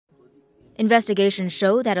Investigations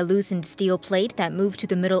show that a loosened steel plate that moved to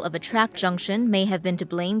the middle of a track junction may have been to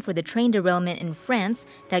blame for the train derailment in France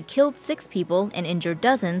that killed 6 people and injured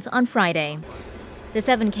dozens on Friday. The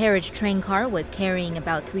 7-carriage train car was carrying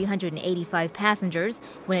about 385 passengers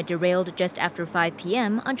when it derailed just after 5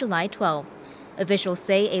 p.m. on July 12. Officials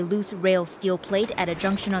say a loose rail steel plate at a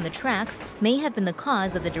junction on the tracks may have been the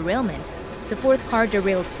cause of the derailment. The 4th car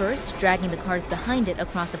derailed first, dragging the cars behind it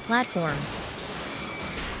across the platform.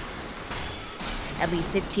 At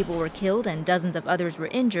least 6 people were killed and dozens of others were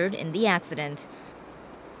injured in the accident.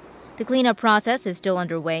 The cleanup process is still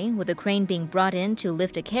underway, with a crane being brought in to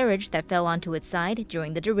lift a carriage that fell onto its side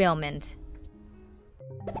during the derailment.